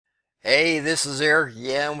Hey, this is Eric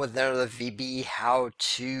again with another VB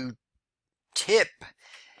how-to tip.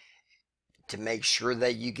 To make sure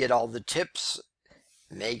that you get all the tips,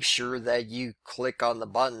 make sure that you click on the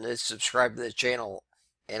button to subscribe to the channel.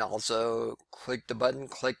 And also click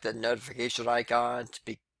the notification icon to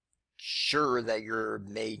be sure that you're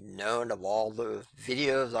made known of all the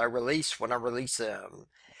videos I release when I release them.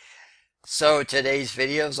 So today's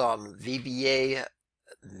video is on VBA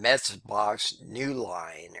message box new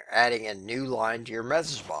line, adding a new line to your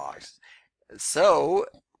message box. So,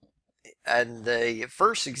 and the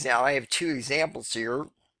first example, I have two examples here.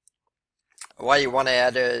 Why you want to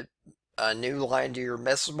add a new line to your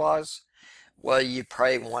message box? Well, you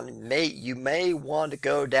probably you may want to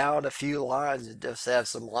go down a few lines and just have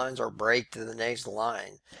some lines or break to the next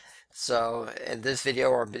line. So in this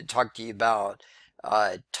video, I'm going to talk to you about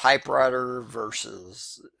typewriter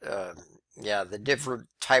versus the different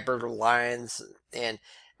typewriter lines, and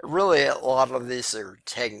really a lot of this are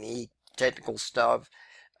technical stuff.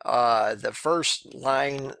 The first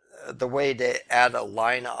line, the way to add a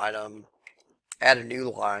line item, add a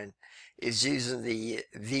new line, is using the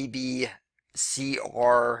VBA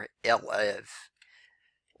CRLF,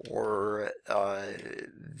 or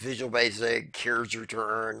Visual Basic Carriage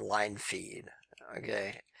Return Line Feed.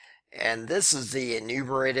 Okay, and this is the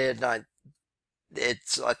enumerated. I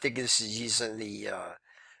think this is using the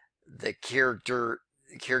character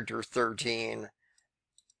 13,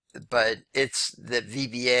 but it's the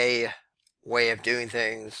VBA way of doing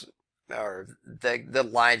things, or the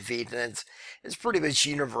line feed, and it's pretty much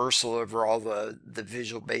universal over all the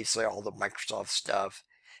Visual Basic, all the Microsoft stuff.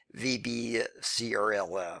 VB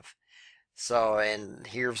CRLF. So, and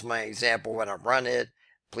here's my example when I run it.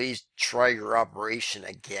 Please try your operation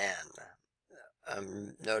again.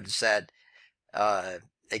 Notice that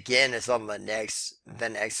again is on the next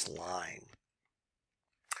line.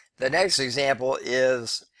 The next example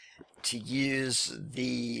is to use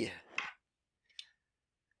the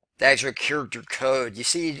actual character code. You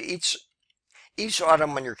see, each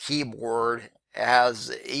item on your keyboard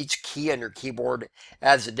has, each key on your keyboard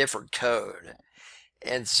has a different code.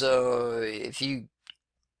 And so if you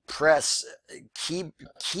press key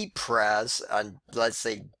press on, let's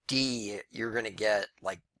say, D, you're going to get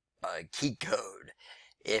like a key code.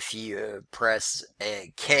 If you press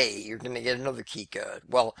a K, you're going to get another key code.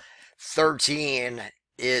 Well, 13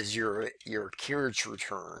 is your carriage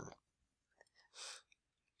return.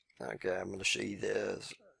 Okay, I'm going to show you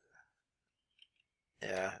this.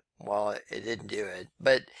 Yeah, well, it didn't do it.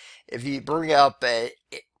 But if you bring up a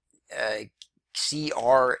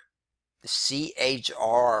CHR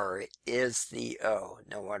is the, oh,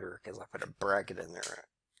 no wonder, because I put a bracket in there.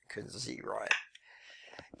 Couldn't see right.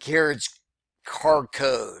 Carriage car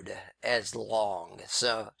code as long.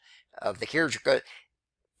 So, the carriage code,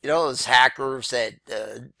 you know those hackers that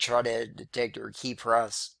try to detect your key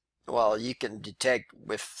press? Well, you can detect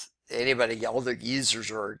with anybody, all the users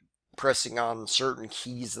are pressing on certain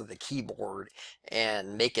keys of the keyboard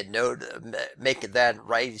and make a note, make that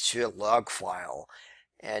right to a log file,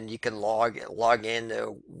 and you can log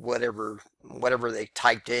into whatever they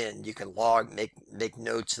typed in. You can make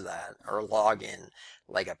notes of that, or log in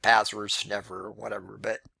like a password sniffer or whatever.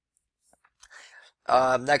 But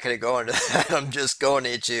I'm not going to go into that. I'm just going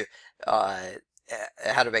into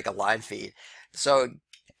how to make a line feed. So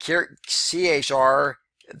CHR,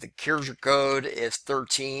 the character code is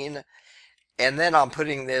 13, and then I'm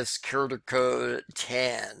putting this character code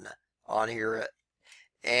 10 on here,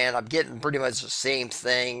 and I'm getting pretty much the same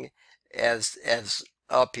thing as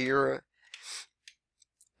up here.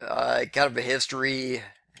 Kind of a history,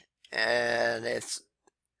 and it's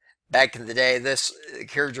back in the day. This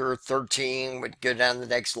character 13 would go down the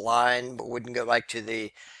next line, but wouldn't go back to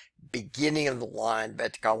the beginning of the line,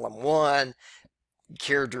 but to column 1.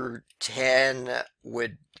 Character 10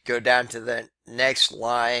 would go down to the next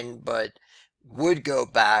line, but would go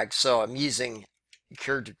back. So I'm using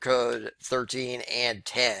character code 13 and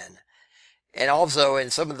 10. And also in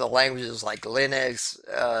some of the languages like Linux,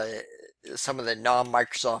 some of the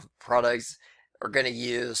non-Microsoft products are going to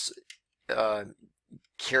use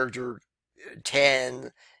character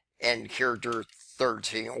 10 and character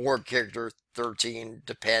 13, or character 13,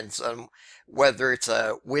 depends on whether it's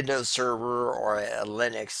a Windows server or a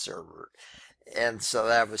Linux server. And so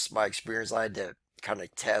that was my experience. I had to kind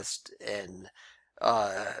of test and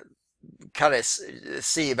kind of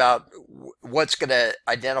see about what's going to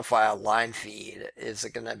identify a line feed. Is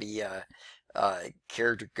it going to be a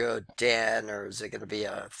character code 10, or is it going to be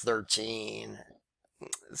a 13?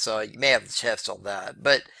 So you may have to test on that.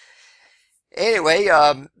 But anyway,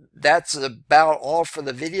 that's about all for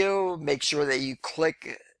the video. Make sure that you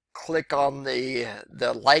click click on the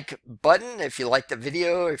like button if you like the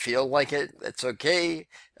video. If you don't like it, that's okay.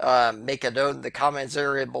 Make a note in the comments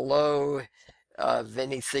area below of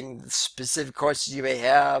anything specific questions you may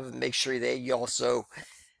have. Make sure that you also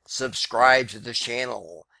subscribe to the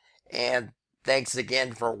channel. And thanks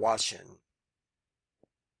again for watching.